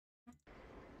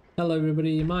Hello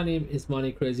everybody, my name is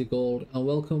MaaniCrazyGold and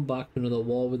welcome back to another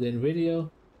War Within video.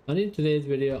 And in today's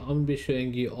video I'm going to be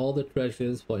showing you all the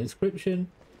treasures for Inscription,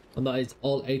 and that is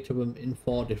all 8 of them in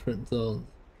 4 different zones.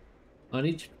 And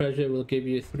each treasure will give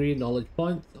you 3 knowledge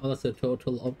points, and that's a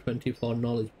total of 24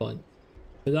 knowledge points.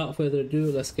 Without further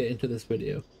ado, let's get into this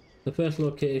video. The first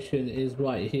location is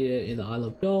right here in the Isle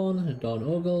of Dawn, Dawn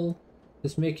Ogle.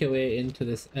 Just make your way into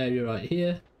this area right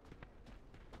here,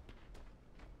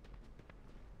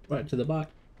 right to the back,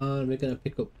 and we're going to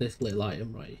pick up this little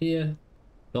item right here,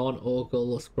 Dawn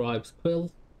Ogle Scribe's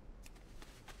Quill.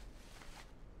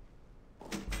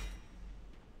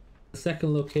 The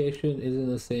second location is in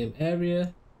the same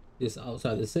area, just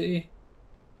outside the city.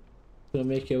 Going to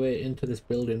make your way into this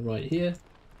building right here,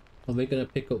 and we're going to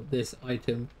pick up this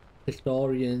item,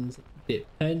 Historian's Dip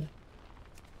Pen.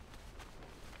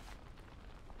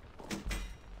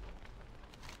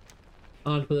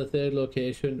 And for the third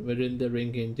location, we're in the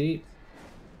Ringing Deep.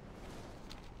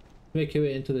 Make your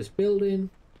way into this building.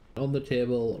 On the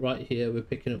table right here, we're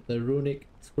picking up the Runic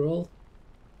Scroll.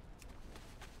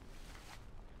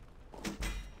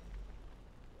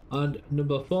 And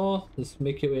number 4, just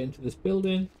make your way into this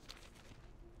building.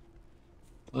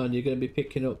 And you're going to be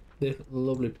picking up this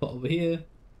lovely pot over here,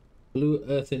 Blue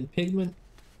Earthen Pigment.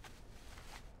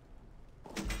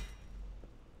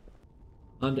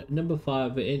 And number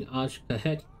 5, we're in Ash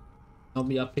Kahet, and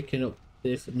we are picking up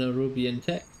this Nerubian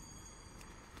text.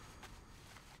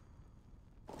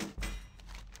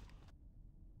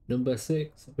 Number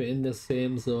 6, we're in the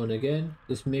same zone again.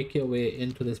 Just make your way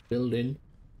into this building.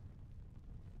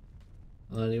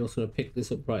 And you're also going to pick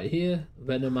this up right here,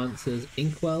 Venomancer's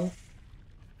Inkwell.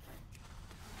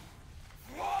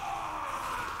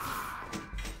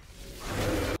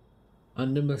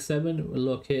 And number 7, we're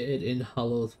located in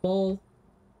Hallow's Fall.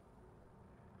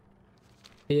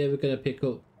 Here we're going to pick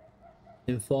up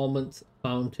Informant's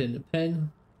Fountain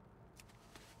Pen.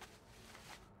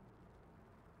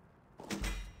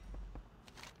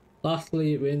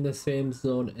 Lastly, we're in the same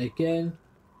zone again,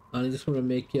 and you just want to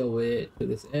make your way to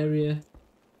this area.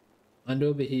 And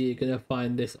over here you're going to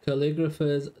find this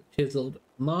Calligrapher's Chiseled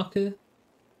Marker.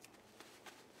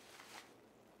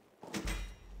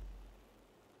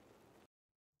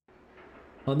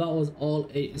 And that was all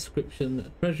 8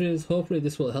 Inscription treasures. Hopefully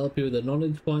this will help you with the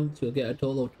knowledge points. You'll get a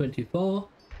total of 24.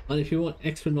 And if you want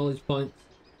extra knowledge points,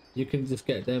 you can just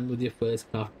get them with your first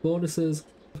craft bonuses.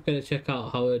 Don't forget to check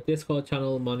out our Discord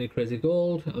channel,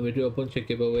 MaaniCrazyGold, and we do a bunch of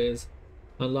giveaways.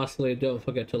 And lastly, don't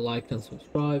forget to like and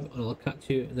subscribe, and I'll catch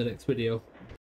you in the next video.